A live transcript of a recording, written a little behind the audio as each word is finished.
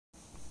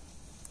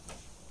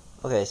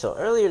Okay, so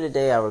earlier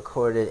today I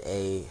recorded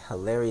a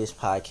hilarious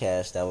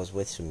podcast that was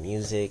with some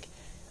music.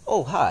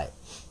 Oh, hi.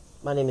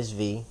 My name is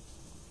V.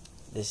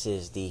 This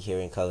is the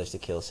Hearing Colors to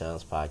Kill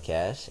Sounds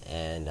podcast,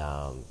 and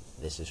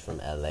this is from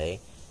LA.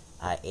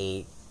 I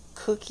ate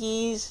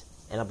cookies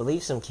and I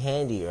believe some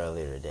candy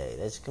earlier today.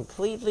 That's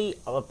completely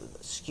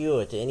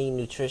obscure to any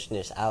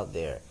nutritionist out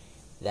there.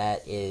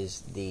 That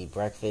is the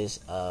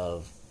breakfast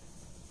of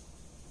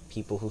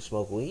people who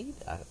smoke weed?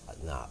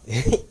 Nah.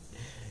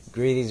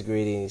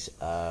 Greetings.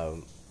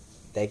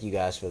 Thank you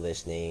guys for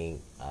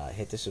listening.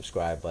 Hit the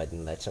subscribe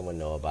button. Let someone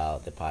know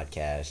about the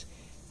podcast.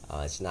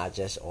 It's not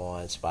just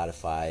on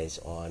Spotify. It's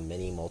on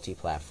many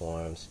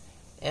multi-platforms.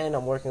 And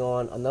I'm working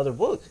on another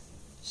book.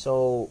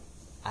 So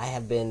I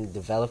have been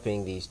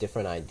developing these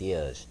different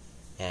ideas.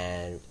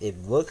 And it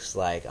looks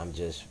like I'm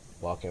just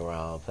walking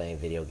around playing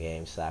video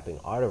games, slapping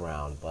art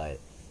around. But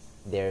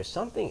there's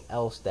something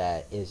else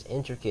that is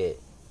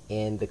intricate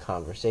in the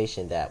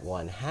conversation that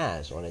one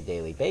has on a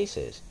daily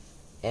basis.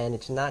 And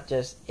it's not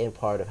just in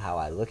part of how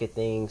I look at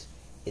things,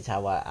 it's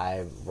how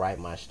I write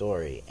my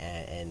story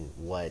and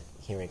what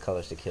Hearing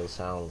Colors to Kill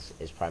Sounds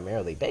is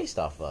primarily based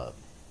off of.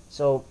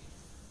 So,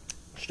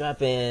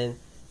 strap in,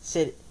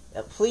 sit.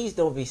 Please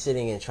don't be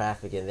sitting in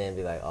traffic and then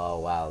be like, oh,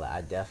 wow,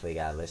 I definitely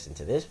got to listen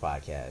to this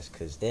podcast.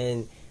 Because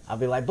then I'll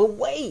be like, but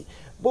wait,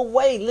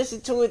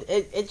 listen to it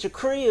at your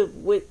crib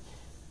with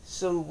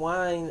some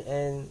wine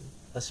and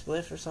a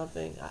spliff or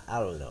something.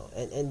 I don't know.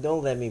 And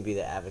don't let me be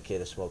the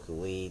advocate of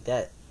smoking weed.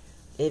 That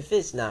if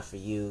it's not for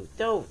you,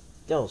 don't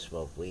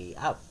smoke weed.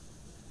 I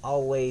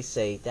always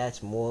say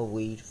that's more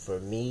weed for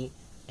me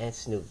and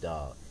Snoop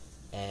Dogg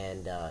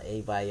and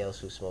anybody else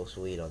who smokes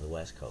weed on the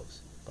West Coast.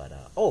 But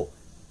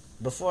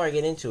before I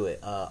get into it,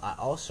 I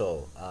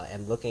also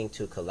am looking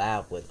to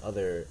collab with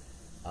other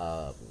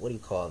what do you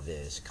call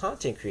this?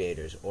 Content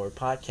creators or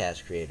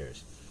podcast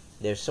creators.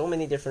 There's so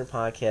many different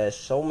podcasts,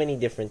 so many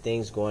different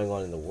things going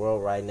on in the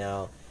world right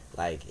now.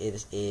 Like,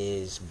 it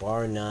is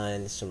bar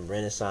none some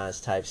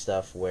Renaissance type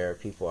stuff where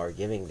people are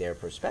giving their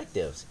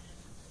perspectives.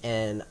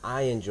 And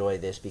I enjoy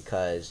this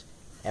because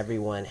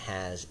everyone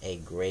has a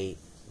great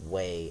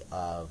way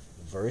of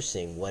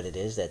versing what it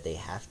is that they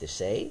have to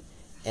say.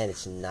 And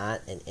it's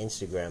not an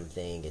Instagram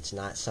thing. It's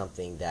not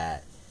something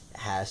that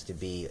has to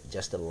be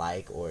just a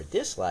like or a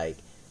dislike.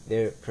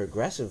 They're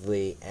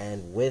progressively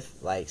and with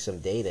like some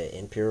data,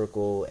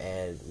 empirical,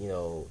 and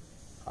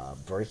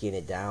breaking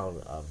it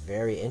down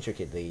very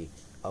intricately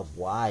of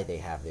why they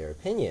have their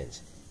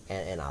opinions.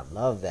 And I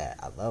love that.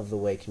 I love the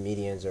way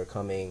comedians are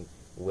coming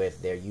with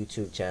their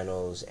YouTube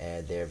channels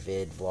and their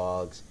vid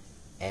vlogs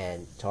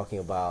and talking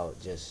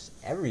about just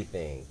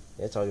everything.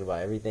 They're talking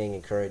about everything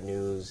in current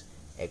news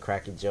and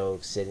cracking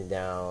jokes, sitting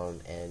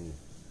down, and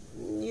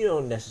you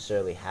don't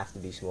necessarily have to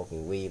be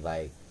smoking weed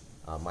like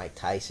Mike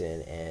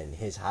Tyson and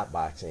his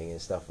hotboxing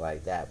and stuff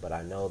like that. But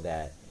I know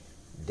that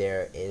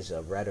there is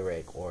a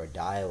rhetoric or a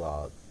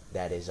dialogue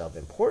that is of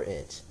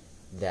importance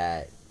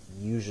that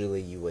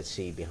usually you would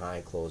see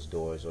behind closed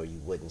doors or you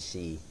wouldn't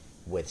see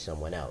with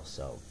someone else.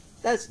 So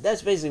that's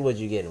basically what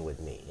you're getting with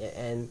me.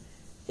 And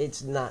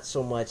it's not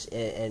so much,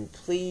 and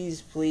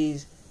please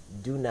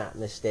do not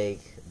mistake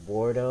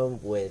boredom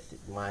with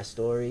my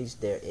stories.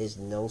 There is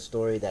no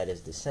story that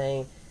is the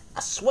same. I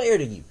swear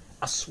to you,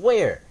 I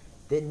swear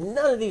that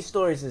none of these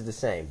stories is the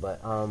same.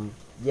 But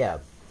yeah,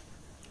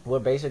 we're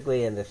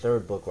basically in the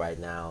third book right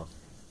now,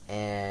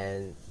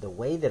 and the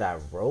way that I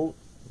wrote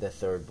the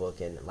third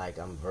book and like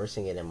I'm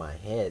versing it in my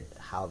head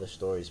how the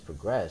stories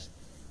progressed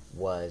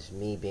was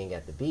me being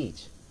at the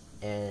beach,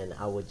 and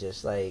I would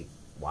just like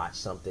watch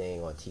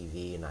something on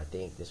TV, and I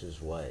think this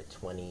was what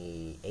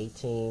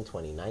 2018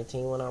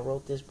 2019 when I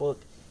wrote this book,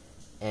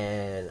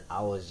 and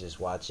I was just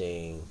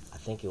watching, I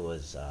think it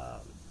was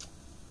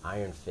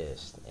Iron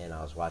Fist, and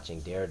I was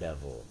watching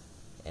Daredevil,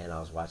 and I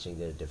was watching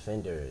The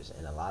Defenders,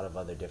 and a lot of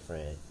other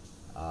different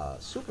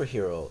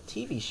superhero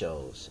TV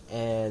shows,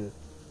 and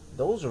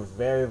those are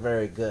very,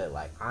 very good.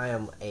 Like, I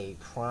am a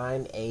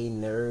prime A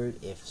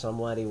nerd. If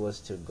somebody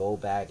was to go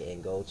back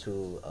and go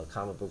to a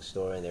comic book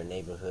store in their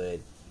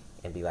neighborhood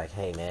and be like,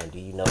 hey man, do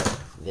you know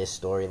this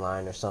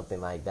storyline or something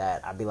like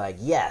that, I'd be like,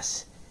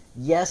 yes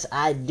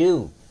I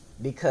do,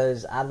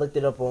 because I looked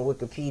it up on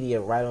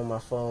Wikipedia right on my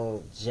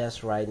phone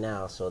just right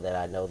now so that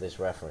I know this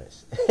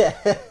reference.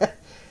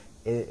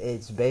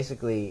 It's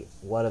basically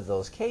one of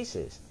those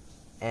cases.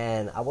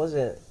 And I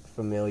wasn't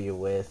familiar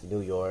with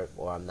New York,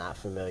 or I'm not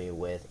familiar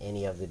with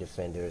any of the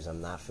Defenders. I'm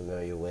not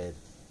familiar with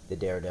the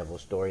Daredevil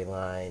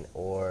storyline,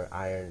 or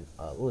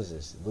what was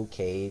this, Luke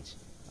Cage,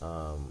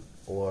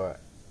 or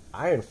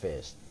Iron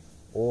Fist,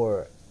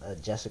 or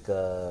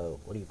Jessica,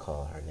 what do you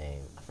call her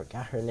name? I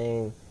forgot her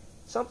name.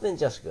 Something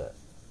Jessica.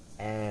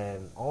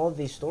 And all of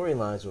these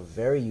storylines were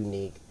very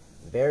unique,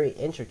 very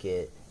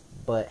intricate,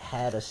 but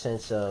had a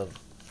sense of,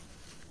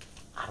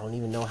 I don't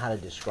even know how to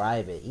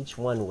describe it. Each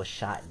one was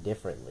shot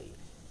differently.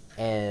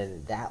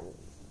 And that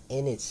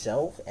in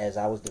itself, as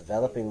I was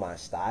developing my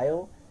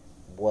style,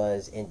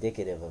 was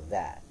indicative of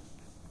that.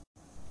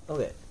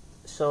 Okay,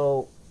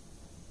 so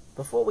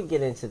before we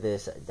get into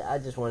this, I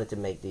just wanted to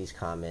make these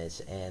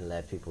comments and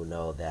let people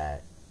know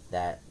that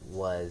that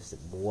was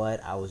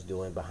what I was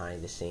doing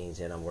behind the scenes,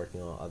 and I'm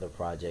working on other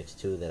projects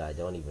too that I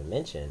don't even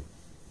mention.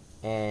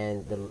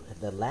 And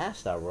the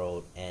last I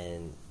wrote,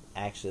 and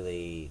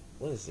actually,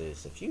 what is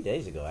this? A few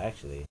days ago,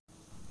 actually.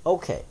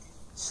 Okay,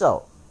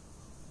 so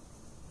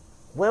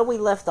where we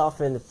left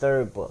off in the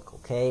third book,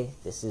 okay?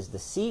 This is the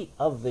seat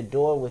of the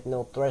door with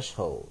no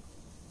threshold.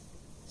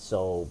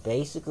 So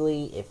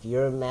basically, if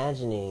you're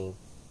imagining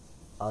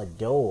a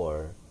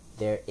door,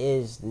 there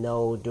is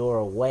no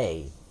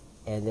doorway,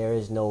 and there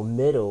is no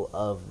middle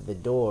of the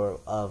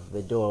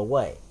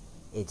doorway.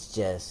 It's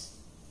just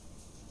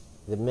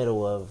the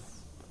middle of,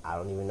 I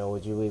don't even know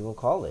what you even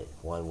call it.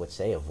 One would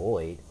say a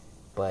void,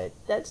 but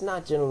that's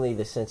not generally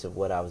the sense of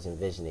what I was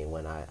envisioning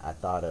when I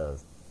thought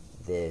of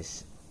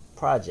this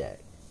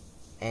project.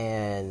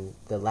 And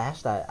the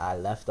last I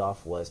left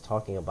off was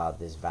talking about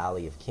this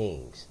Valley of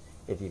Kings.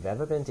 If you've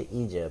ever been to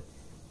Egypt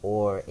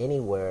or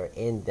anywhere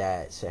in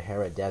that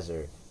Sahara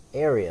Desert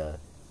area,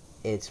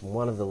 it's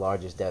one of the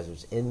largest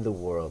deserts in the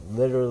world.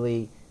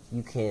 Literally,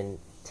 you can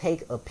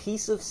take a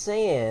piece of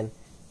sand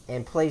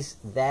and place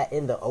that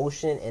in the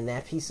ocean, and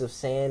that piece of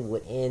sand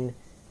would end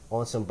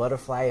on some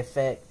butterfly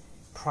effect,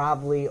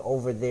 probably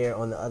over there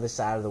on the other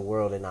side of the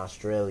world in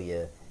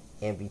Australia,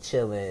 and be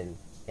chilling,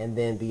 and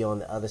then be on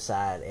the other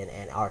side in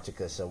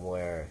Antarctica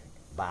somewhere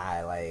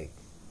by like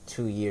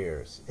 2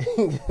 years.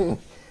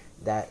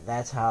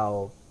 That's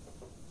how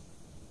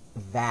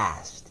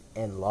vast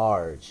and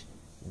large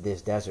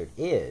this desert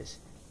is.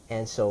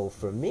 And so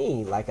for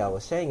me, like I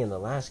was saying in the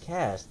last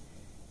cast,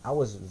 I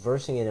was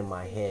versing it in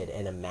my head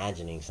and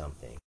imagining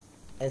something.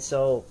 And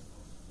so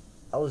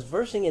I was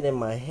versing it in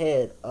my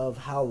head of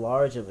how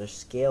large of a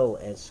scale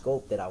and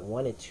scope that I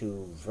wanted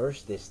to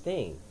verse this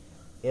thing.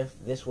 If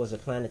this was a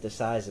planet the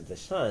size of the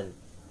sun,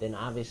 then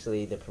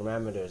obviously the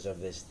parameters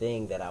of this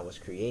thing that I was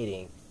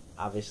creating,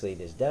 obviously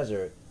this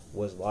desert,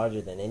 was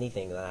larger than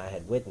anything that I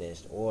had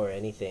witnessed or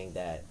anything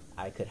that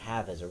I could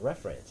have as a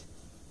reference.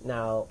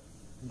 Now,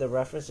 the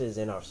references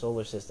in our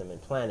solar system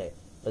and planet,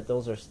 but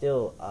those are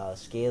still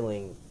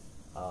scaling,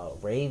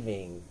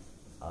 raving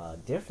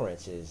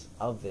differences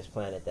of this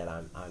planet that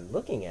I'm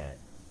looking at,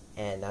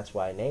 and that's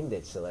why I named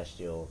it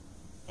Celestial.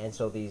 And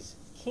so these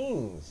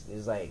kings,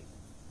 there's like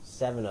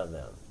 7 of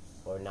them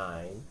or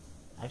 9.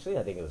 Actually,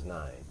 I think it was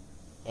 9,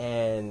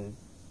 and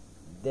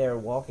they're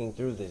walking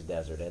through this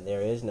desert, and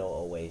there is no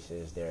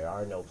oasis, there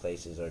are no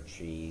places or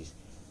trees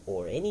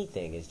or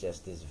anything. It's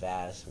just this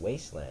vast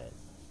wasteland,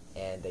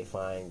 and they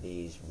find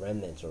these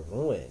remnants or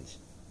ruins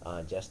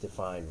just to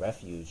find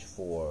refuge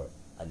for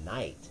a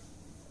night,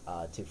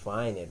 to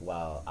find it.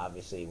 While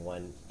obviously,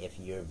 if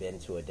you've been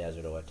to a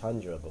desert or a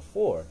tundra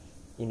before,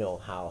 you know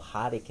how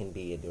hot it can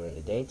be during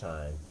the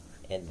daytime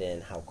and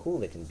then how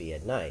cool it can be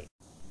at night.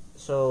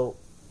 So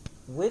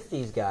with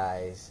these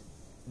guys,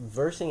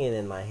 versing it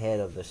in my head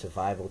of the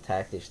survival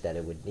tactics that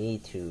it would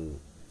need to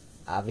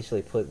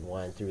obviously put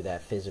one through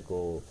that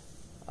physical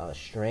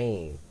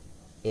strain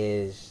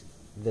is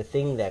the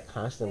thing that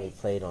constantly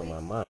played on my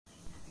mind.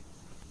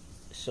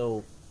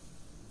 So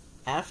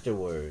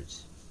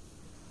afterwards,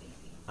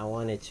 I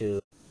wanted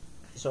to.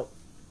 So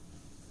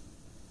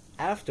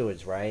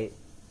afterwards, right,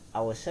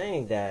 I was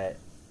saying that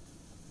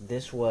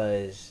this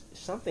was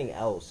something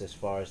else as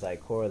far as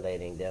like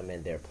correlating them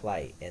and their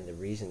plight and the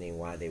reasoning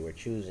why they were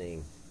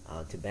choosing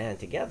to band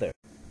together.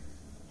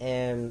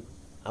 And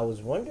I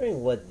was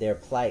wondering what their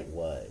plight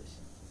was.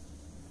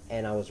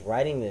 And I was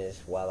writing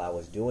this while I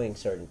was doing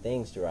certain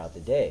things throughout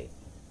the day.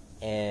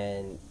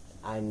 And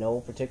I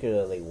know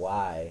particularly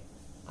why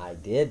I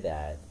did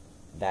that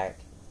back,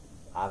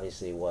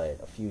 obviously,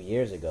 a few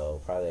years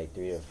ago, probably like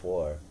 3 or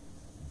 4.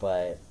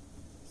 But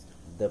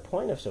the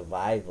point of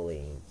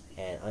surviving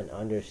and an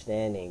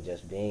understanding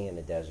just being in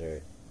the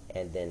desert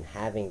and then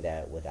having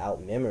that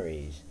without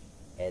memories,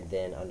 and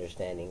then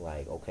understanding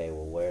like, okay,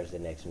 well, where's the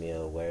next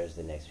meal, where's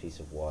the next piece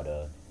of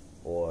water,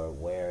 or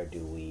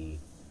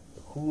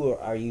who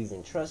are you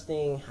even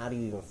trusting, how do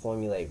you even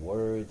formulate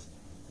words,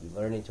 you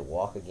learning to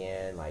walk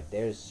again, like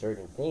there's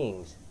certain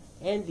things.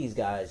 And these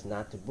guys,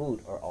 not to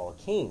boot, are all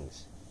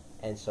kings,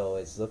 and so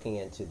it's looking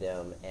into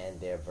them and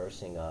their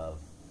versing of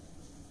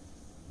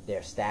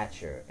their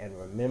stature and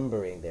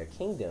remembering their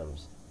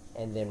kingdoms,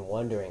 and then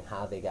wondering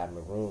how they got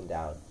marooned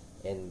out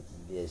in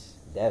this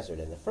desert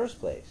in the first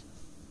place.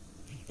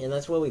 And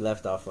that's where we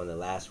left off on the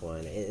last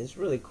one. It's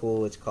really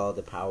cool. It's called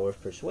The Power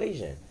of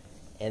Persuasion.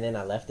 And then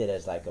I left it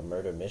as like a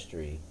murder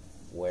mystery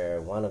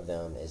where one of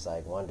them is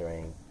like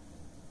wondering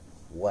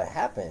what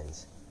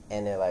happens.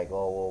 And they're like,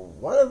 oh, well,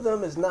 one of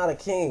them is not a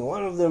king.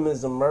 One of them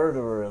is a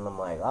murderer. And I'm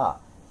like,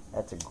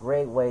 that's a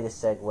great way to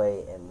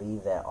segue and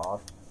leave that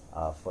off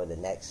for the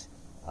next.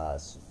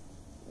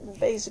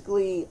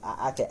 Basically,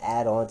 I could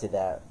add on to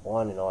that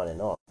on and on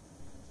and on.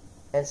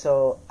 And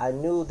so I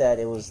knew that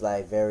it was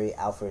like very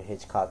Alfred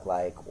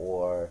Hitchcock-like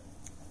or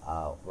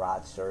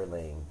Rod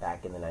Serling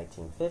back in the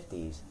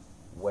 1950s,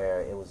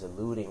 where it was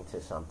alluding to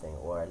something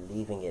or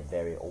leaving it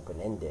very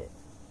open-ended.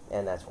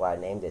 And that's why I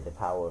named it The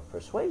Power of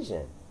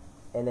Persuasion.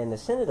 And then the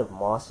Synod of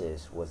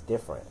Mosses was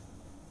different.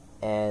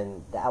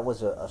 And that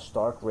was a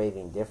stark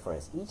raving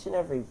difference. Each and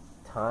every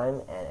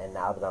time, and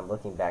now that I'm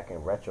looking back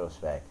in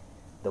retrospect,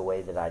 the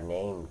way that I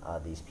named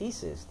these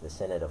pieces, the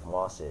Synod of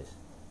Mosses,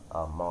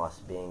 moss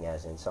being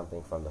as in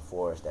something from the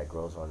forest that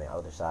grows on the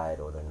other side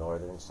or the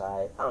northern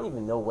side. I don't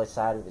even know what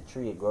side of the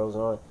tree it grows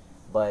on,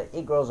 but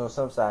it grows on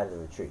some side of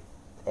the tree.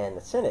 And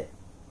the Synod,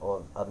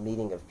 or a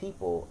meeting of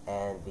people,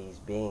 and these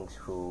beings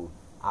who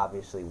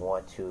obviously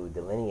want to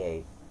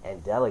delineate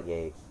and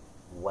delegate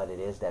what it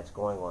is that's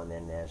going on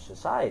in their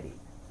society.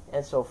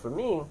 And so for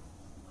me,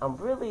 I'm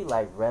really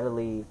like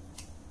readily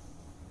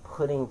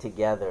putting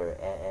together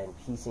and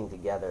piecing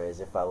together as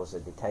if I was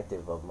a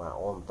detective of my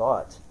own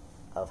thoughts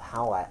of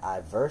how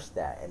I versed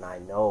that. And I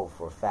know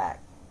for a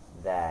fact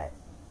that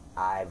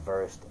I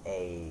versed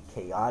a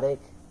chaotic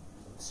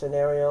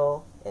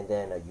scenario, and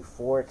then a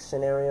euphoric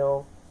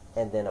scenario,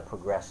 and then a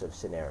progressive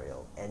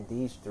scenario. And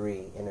these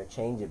three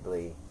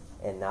interchangeably,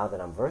 and now that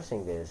I'm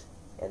versing this,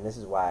 and this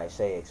is why I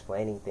say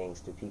explaining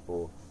things to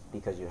people,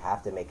 because you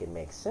have to make it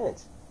make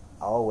sense,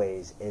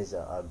 always is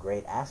a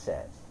great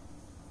asset.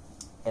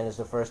 And it's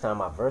the first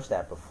time I've versed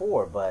that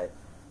before, but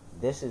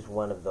this is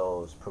one of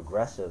those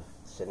progressive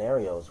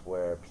scenarios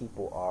where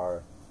people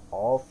are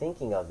all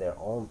thinking of their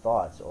own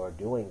thoughts or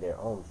doing their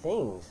own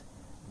things,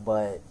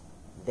 but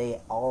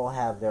they all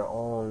have their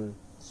own,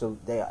 so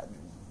they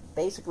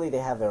basically they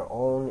have their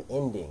own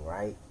ending,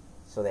 right?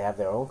 So they have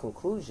their own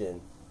conclusion,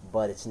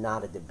 but it's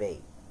not a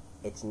debate.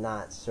 It's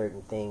not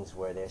certain things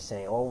where they're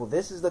saying, oh, well,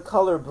 this is the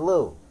color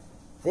blue.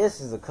 This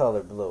is the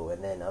color blue.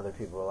 And then other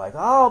people are like,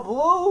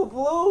 oh,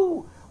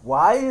 blue.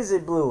 Why is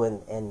it blue?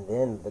 And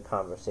then the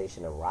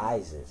conversation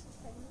arises.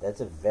 That's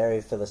a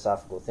very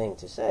philosophical thing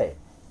to say.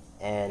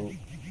 And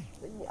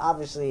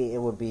obviously it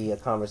would be a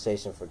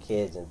conversation for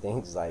kids and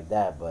things like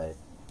that. But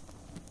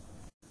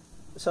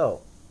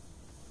so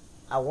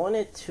I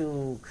wanted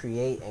to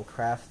create and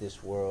craft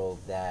this world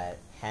that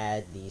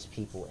had these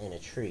people in a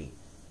tree,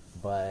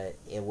 but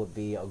it would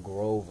be a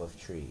grove of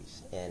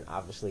trees, and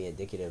obviously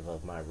indicative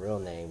of my real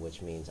name,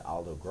 which means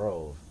Alder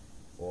Grove,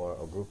 or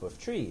a group of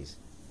trees.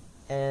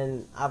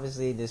 And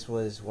obviously this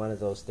was one of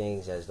those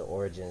things as the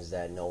origins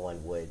that no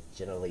one would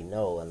generally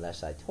know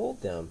unless I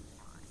told them,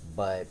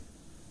 but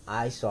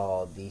I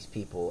saw these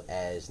people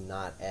as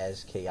not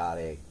as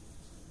chaotic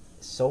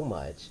so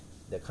much.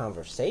 The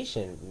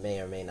conversation may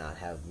or may not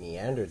have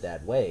meandered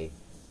that way,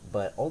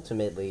 but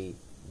ultimately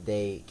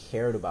they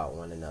cared about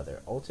one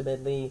another.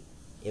 Ultimately,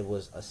 it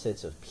was a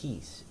sense of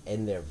peace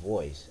in their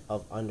voice,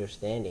 of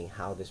understanding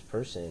how this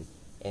person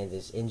and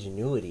this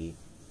ingenuity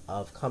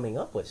of coming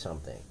up with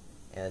something.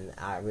 And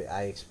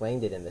I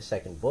explained it in the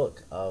second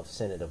book of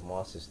Synod of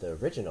Mosses, the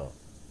original,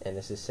 and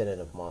this is Synod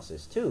of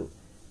Mosses 2.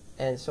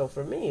 And so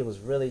for me, it was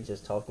really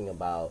just talking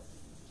about,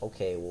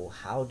 okay, well,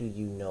 how do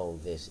you know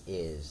this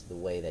is the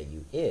way that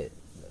you is?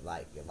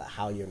 Like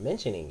how you're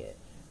mentioning it.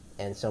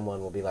 And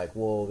someone will be like,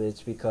 well,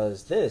 it's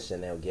because this,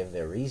 and they'll give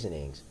their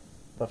reasonings.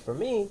 But for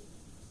me,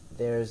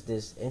 there's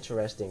this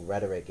interesting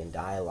rhetoric and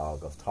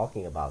dialogue of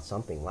talking about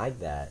something like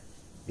that,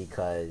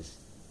 because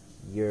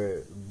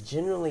you're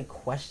generally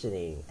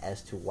questioning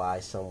as to why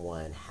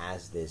someone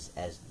has this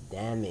as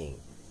damning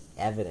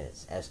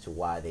evidence as to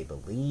why they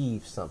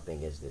believe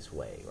something is this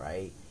way,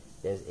 right?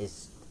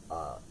 It's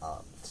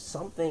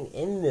something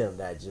in them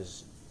that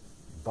just,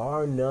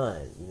 bar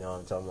none, you know what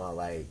I'm talking about?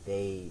 Like,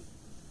 they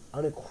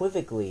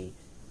unequivocally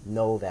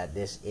know that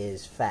this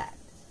is fact.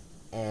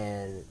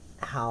 And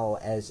how,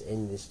 as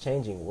in this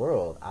changing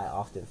world, I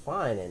often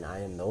find, and I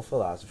am no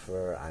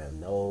philosopher, I am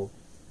no,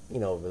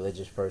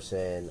 religious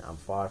person, I'm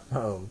far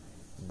from,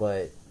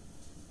 but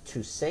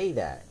to say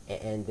that,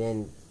 and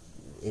then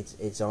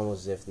it's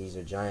almost as if these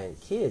are giant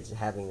kids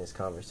having this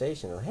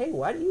conversation of, hey,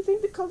 why do you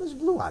think the color's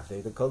blue? I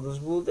think the color's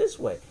blue this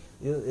way.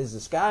 Is the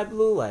sky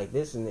blue like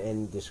this?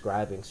 And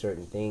describing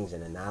certain things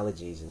and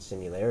analogies and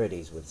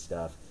similarities with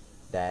stuff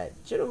that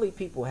generally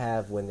people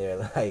have when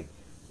they're like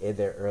in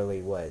their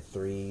early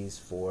 3s,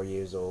 4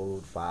 years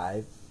old,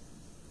 5.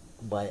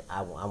 But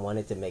I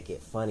wanted to make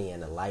it funny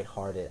and a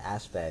lighthearted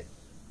aspect,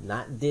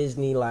 not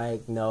Disney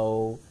like,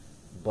 no,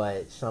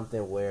 but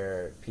something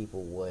where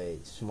people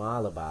would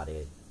smile about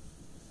it,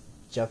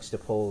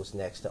 juxtaposed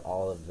next to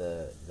all of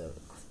the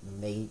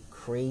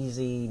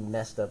crazy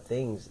messed up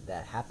things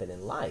that happen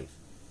in life.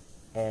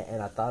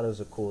 And I thought it was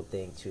a cool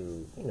thing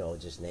to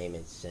just name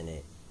it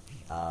Synod.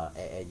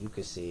 And you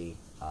can see,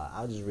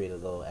 I'll just read a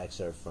little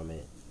excerpt from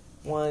it.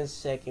 One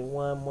second,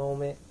 one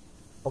moment.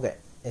 Okay,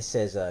 it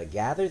says,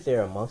 gathered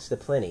there amongst the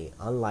plenty,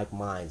 unlike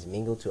minds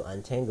mingle to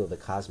untangle the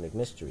cosmic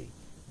mystery,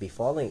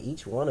 befalling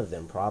each one of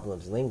them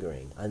problems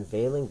lingering,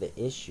 unveiling the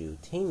issue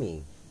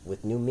teeming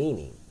with new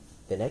meaning.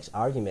 The next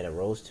argument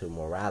arose to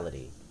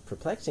morality,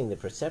 perplexing the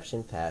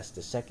perception past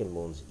the second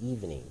moon's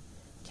evening.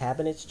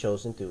 Cabinets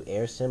chosen through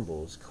air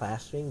symbols,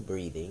 clasping,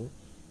 breathing.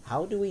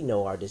 How do we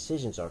know our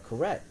decisions are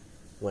correct,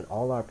 when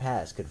all our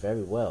past could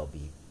very well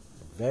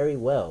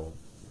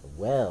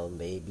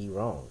may be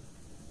wrong?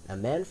 A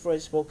man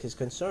Freud spoke his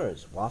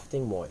concerns,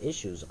 wafting more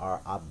issues,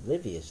 our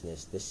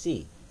obliviousness, the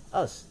sea,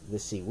 us, the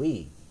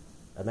seaweed.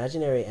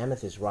 Imaginary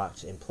amethyst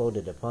rocks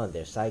imploded upon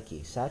their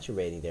psyche,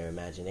 saturating their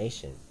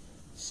imagination.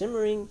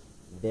 Simmering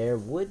there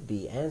would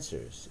be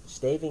answers,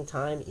 staving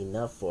time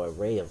enough for a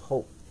ray of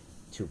hope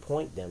to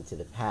point them to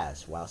the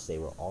past whilst they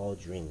were all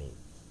dreaming.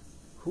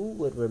 Who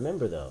would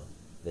remember, though?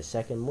 The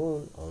second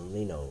moon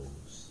only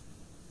knows.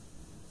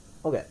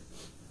 Okay,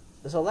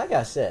 so like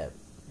I said,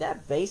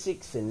 that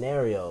basic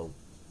scenario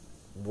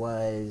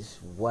was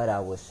what I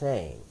was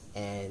saying.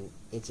 And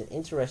it's an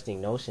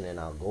interesting notion, and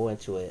I'll go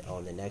into it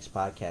on the next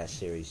podcast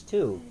series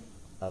too,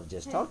 of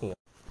just talking.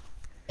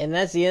 And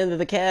that's the end of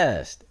the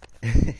cast.